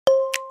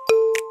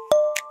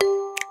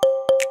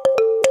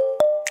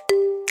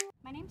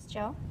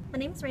Jill. My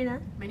name is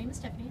Raina. My name is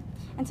Stephanie.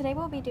 And today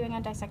we'll be doing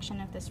a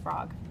dissection of this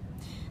frog.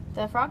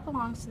 The frog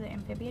belongs to the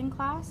amphibian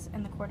class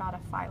in the Chordata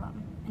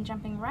phylum. And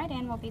jumping right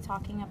in, we'll be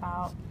talking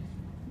about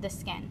the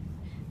skin.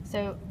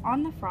 So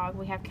on the frog,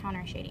 we have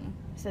counter shading.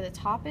 So the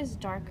top is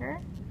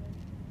darker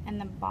and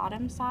the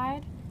bottom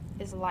side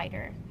is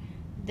lighter.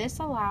 This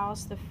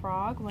allows the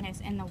frog, when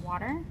it's in the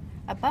water,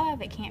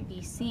 above it can't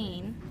be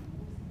seen,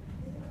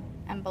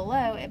 and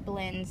below it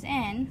blends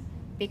in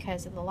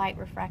because of the light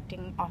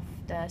refracting off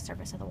the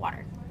surface of the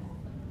water.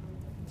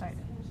 Sorry.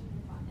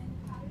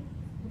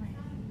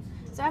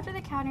 So after the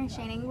counter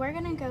shading, we're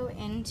going to go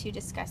into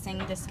discussing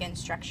the skin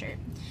structure.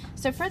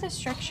 So for the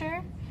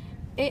structure,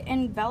 it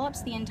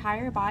envelops the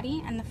entire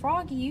body, and the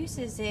frog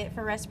uses it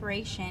for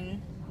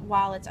respiration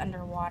while it's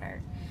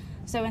underwater.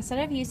 So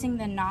instead of using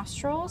the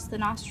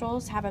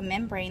nostrils have a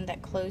membrane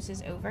that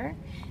closes over,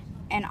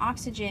 and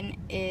oxygen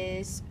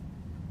is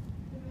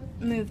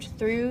moved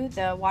through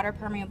the water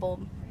permeable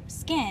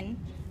skin,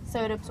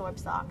 so it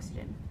absorbs the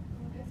oxygen.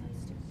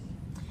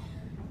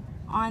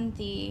 On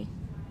the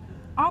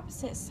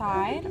opposite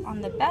side,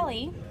 on the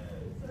belly,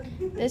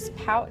 this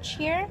pouch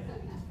here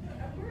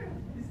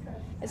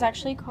is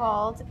actually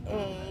called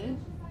a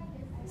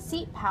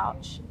seat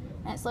pouch,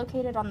 and it's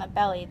located on the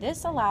belly.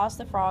 This allows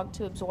the frog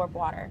to absorb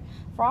water.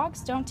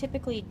 Frogs don't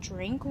typically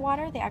drink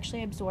water, they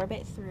actually absorb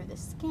it through the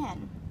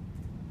skin.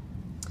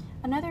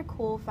 Another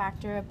cool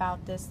factor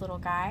about this little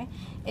guy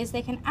is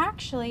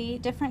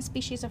different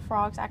species of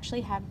frogs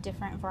actually have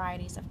different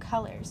varieties of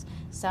colors.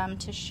 Some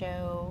to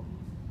show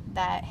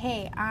that,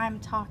 hey, I'm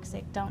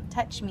toxic, don't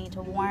touch me,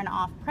 to warn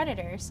off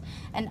predators,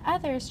 and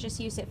others just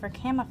use it for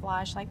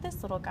camouflage, like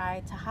this little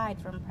guy, to hide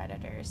from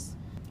predators.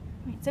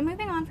 Right, so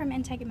moving on from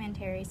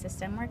integumentary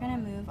system, we're going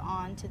to move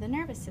on to the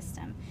nervous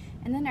system.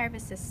 In the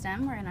nervous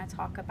system, we're going to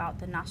talk about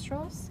the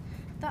nostrils,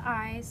 the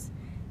eyes,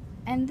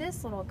 and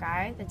this little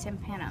guy, the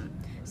tympanum.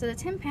 So the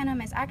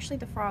tympanum is actually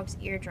the frog's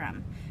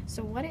eardrum.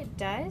 So what it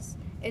does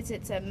is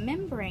it's a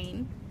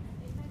membrane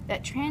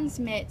that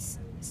transmits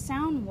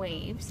sound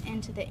waves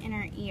into the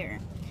inner ear.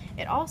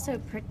 It also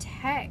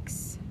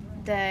protects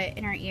the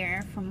inner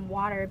ear from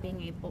water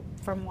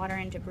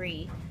and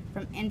debris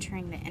from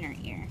entering the inner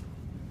ear.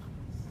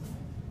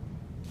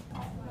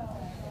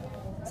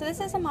 So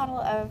this is a model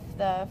of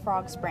the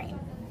frog's brain.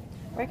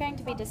 We're going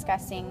to be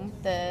discussing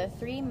the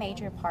three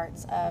major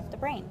parts of the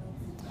brain.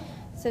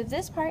 So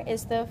this part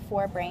is the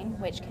forebrain,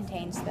 which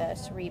contains the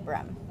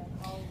cerebrum.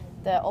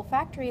 The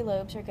olfactory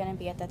lobes are going to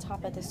be at the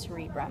top of the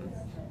cerebrum.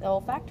 The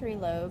olfactory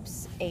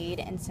lobes aid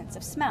in sense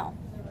of smell.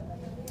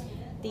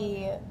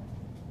 The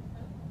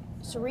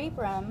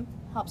cerebrum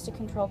helps to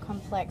control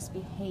complex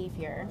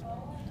behavior.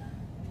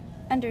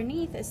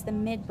 Underneath is the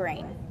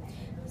midbrain.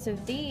 So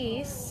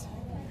these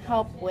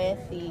help with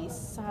the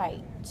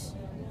sight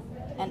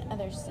and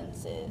other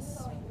senses.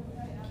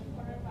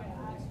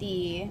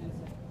 The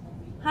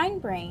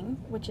hindbrain,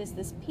 which is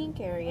this pink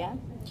area,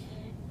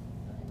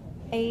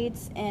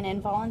 aids in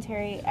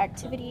involuntary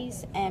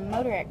activities and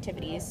motor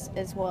activities,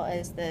 as well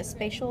as the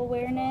spatial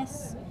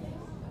awareness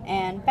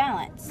and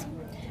balance.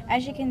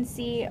 As you can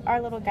see,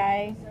 our little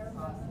guy,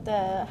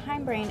 the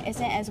hindbrain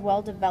isn't as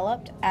well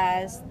developed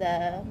as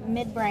the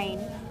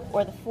midbrain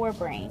or the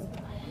forebrain.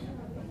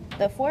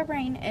 The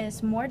forebrain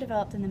is more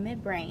developed than the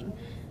midbrain,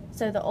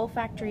 so the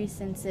olfactory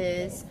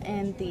senses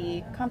and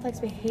the complex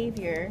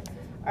behavior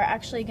are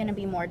actually going to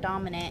be more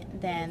dominant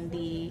than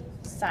the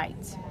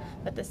sight.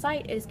 But the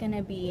sight is going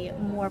to be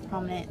more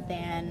prominent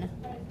than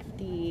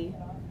the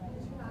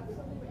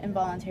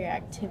involuntary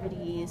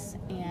activities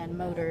and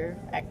motor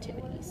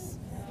activities.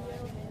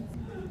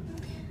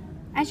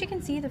 As you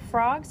can see, the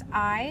frog's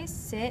eyes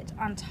sit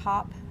on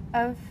top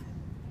of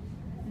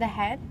the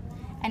head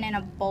and in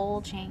a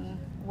bulging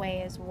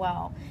way as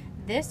well.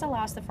 This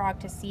allows the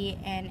frog to see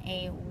in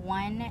a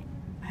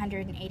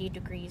 180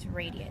 degrees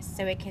radius,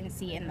 so it can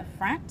see in the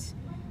front,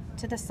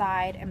 to the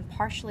side, and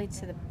partially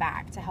to the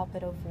back to help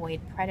it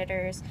avoid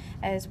predators,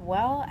 as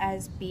well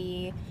as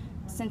be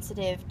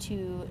sensitive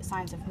to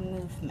signs of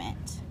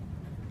movement.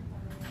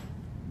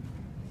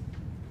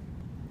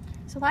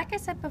 So like I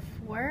said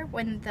before,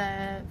 when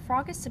the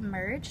frog is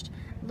submerged,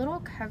 little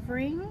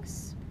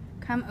coverings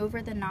come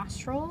over the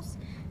nostrils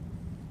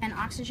and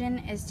oxygen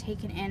is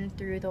taken in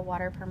through the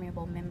water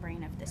permeable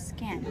membrane of the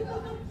skin.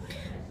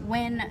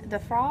 When the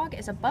frog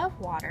is above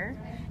water,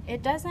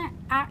 it doesn't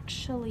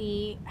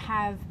actually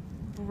have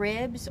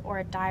ribs or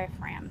a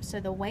diaphragm. So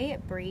the way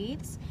it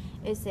breathes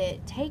is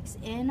it takes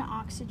in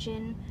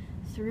oxygen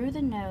through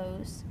the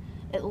nose,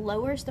 it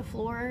lowers the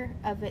floor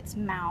of its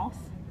mouth,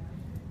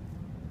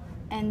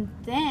 and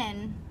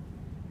then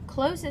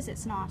closes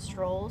its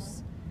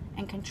nostrils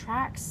and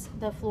contracts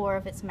the floor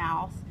of its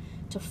mouth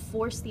to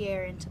force the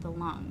air into the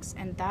lungs,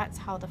 and that's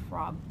how the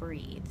frog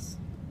breathes.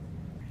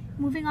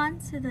 Moving on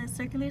to the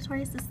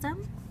circulatory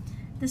system,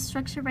 the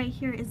structure right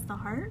here is the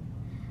heart.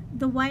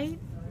 The white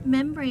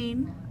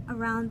membrane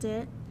around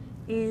it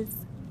is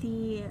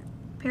the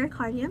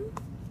pericardium.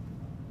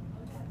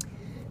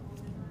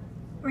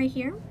 Right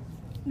here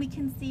we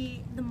can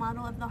see the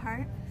model of the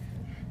heart.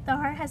 The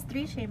heart has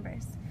 3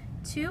 chambers.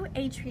 2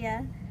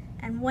 atria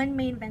and 1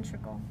 main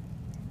ventricle.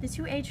 The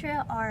 2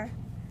 atria are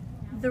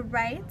the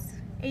right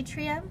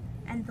atrium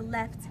and the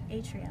left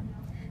atrium.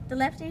 The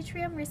left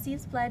atrium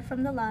receives blood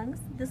from the lungs.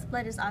 This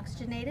blood is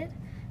oxygenated.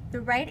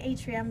 The right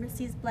atrium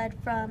receives blood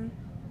from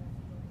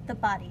the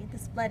body.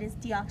 This blood is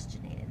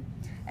deoxygenated.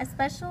 A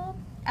special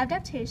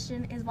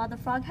adaptation is while the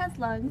frog has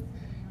lungs,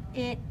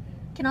 it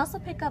can also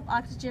pick up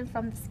oxygen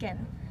from the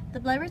skin. The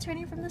blood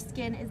returning from the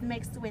skin is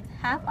mixed with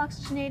half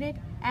oxygenated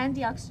and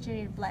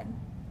deoxygenated blood.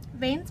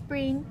 Veins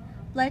bring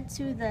blood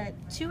to the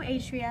 2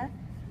 atria,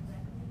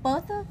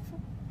 both of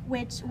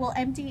which will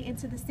empty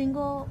into the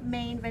single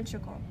main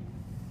ventricle.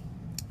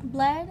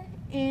 Blood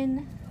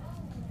in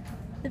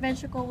the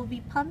ventricle will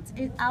be pumped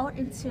out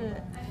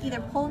into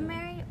either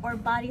pulmonary or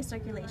body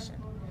circulation.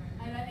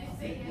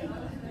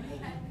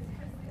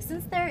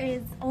 Since there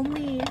is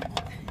only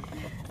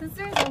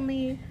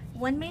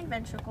 1 main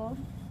ventricle,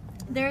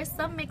 there is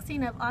some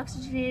mixing of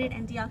oxygenated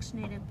and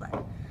deoxygenated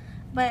blood,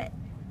 but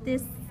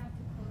this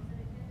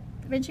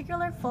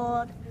ventricular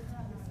fold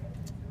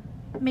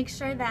makes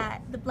sure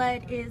that the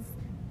blood is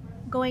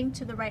going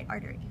to the right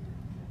artery.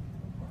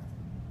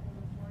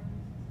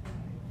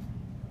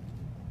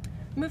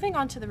 Moving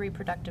on to the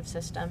reproductive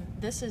system,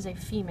 this is a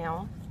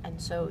female, and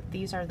so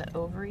these are the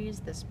ovaries,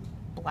 this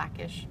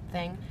blackish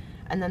thing,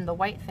 and then the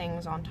white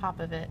things on top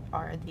of it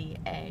are the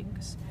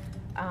eggs.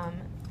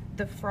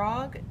 The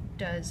frog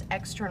does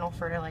external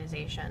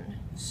fertilization,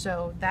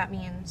 so that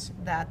means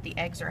that the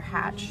eggs are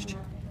hatched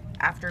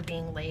after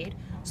being laid.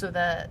 So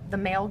the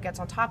male gets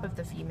on top of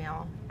the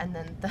female, and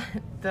then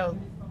the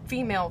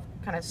female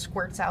kind of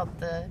squirts out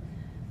the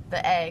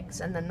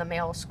eggs, and then the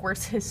male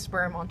squirts his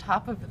sperm on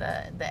top of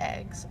the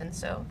eggs, and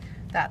so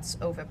that's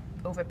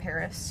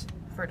oviparous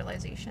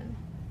fertilization.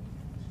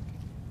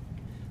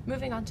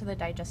 Moving on to the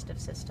digestive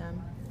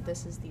system,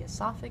 this is the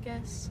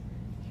esophagus,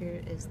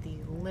 here is the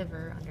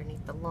liver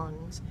underneath the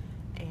lungs,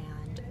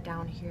 and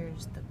down here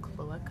is the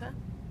cloaca.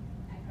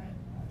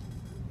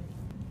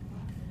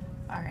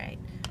 Alright,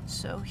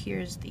 so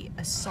here's the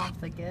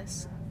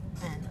esophagus,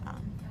 and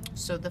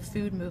so the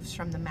food moves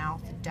from the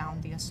mouth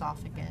down the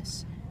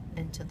esophagus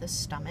into the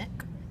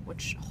stomach,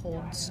 which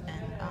holds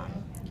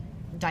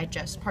and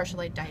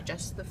partially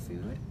digests the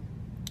food.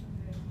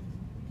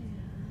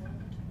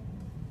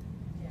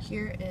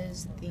 Here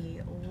is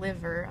the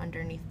liver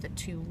underneath the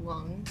 2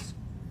 lungs,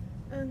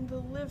 and the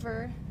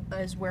liver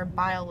is where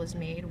bile is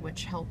made,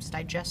 which helps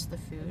digest the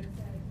food.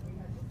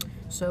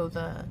 So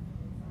the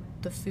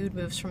food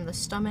moves from the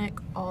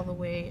stomach all the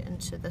way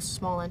into the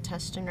small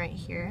intestine right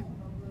here,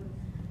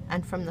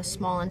 and from the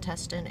small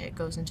intestine it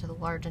goes into the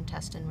large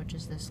intestine, which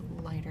is this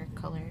lighter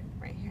color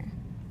right here.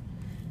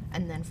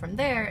 And then from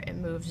there it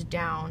moves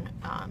down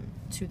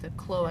to the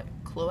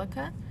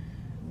cloaca,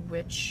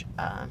 which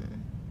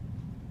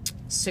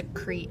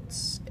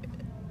secretes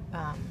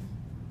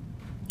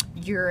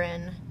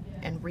urine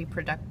and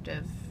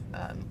reproductive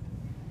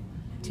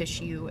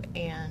tissue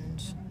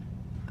and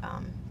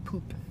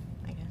poop,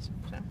 I guess.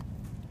 So.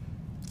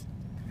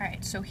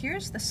 Alright, so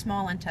here's the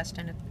small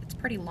intestine. It's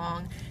pretty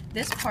long.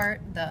 This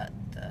part, the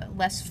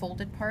less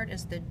folded part,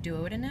 is the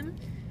duodenum,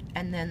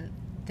 and then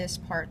this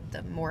part,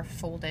 the more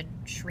folded,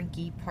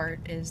 shrinky part,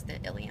 is the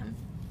ileum.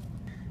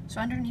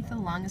 So underneath the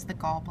lung is the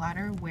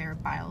gallbladder, where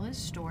bile is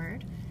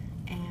stored,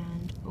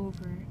 and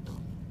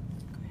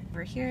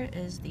over here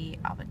is the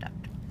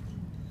alveoduct.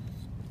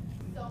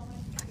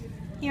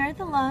 Here are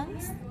the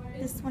lungs,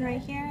 this one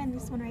right here and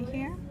this one right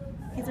here.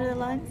 These are the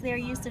lungs. They are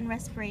used in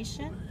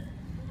respiration.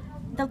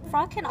 The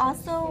frog can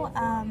also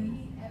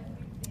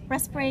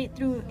respirate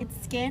through its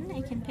skin.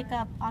 It can pick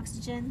up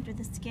oxygen through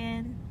the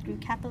skin, through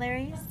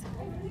capillaries.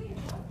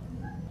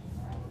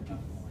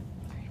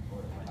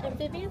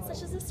 Amphibians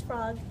such as this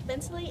frog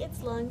ventilate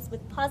its lungs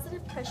with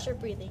positive pressure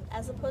breathing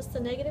as opposed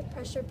to negative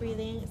pressure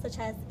breathing such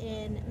as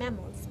in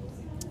mammals.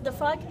 The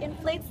frog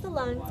inflates the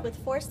lungs with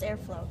forced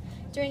airflow.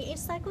 During each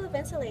cycle of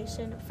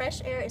ventilation,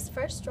 fresh air is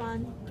first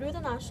drawn through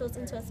the nostrils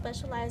into a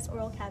specialized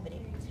oral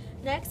cavity.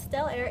 Next,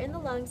 stale air in the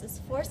lungs is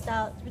forced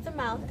out through the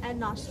mouth and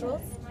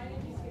nostrils.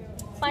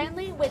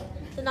 Finally, with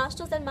the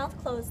nostrils and mouth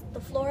closed, the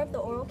floor of the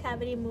oral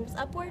cavity moves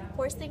upward,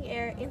 forcing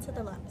air into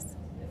the lungs.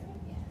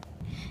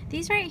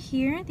 These right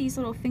here, these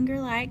little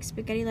finger-like,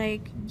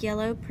 spaghetti-like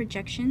yellow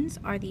projections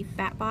are the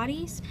fat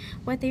bodies.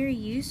 What they are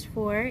used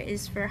for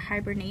is for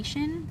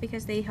hibernation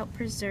because they help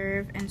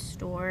preserve and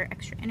store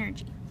extra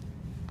energy.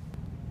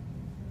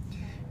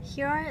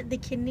 Here are the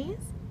kidneys.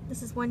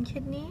 This is one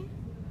kidney,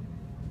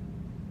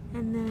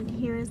 and then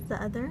here is the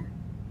other.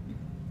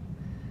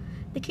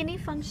 The kidney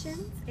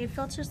functions. It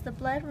filters the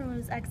blood,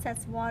 removes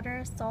excess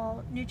water,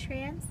 salt,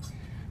 nutrients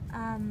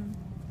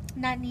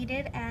not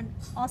needed, and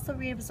also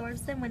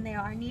reabsorbs them when they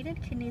are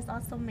needed. Kidneys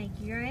also make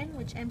urine,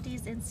 which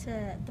empties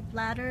into the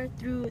bladder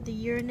through the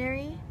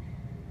ureters.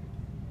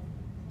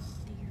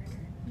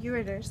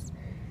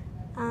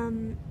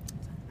 The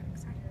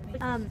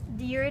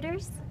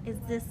ureters is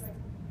this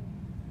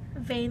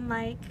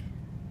vein-like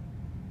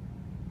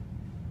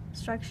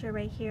structure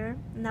right here,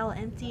 and that will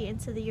empty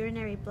into the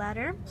urinary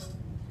bladder.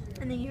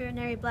 And the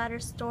urinary bladder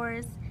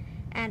stores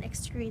and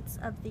excretes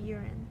of the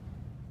urine.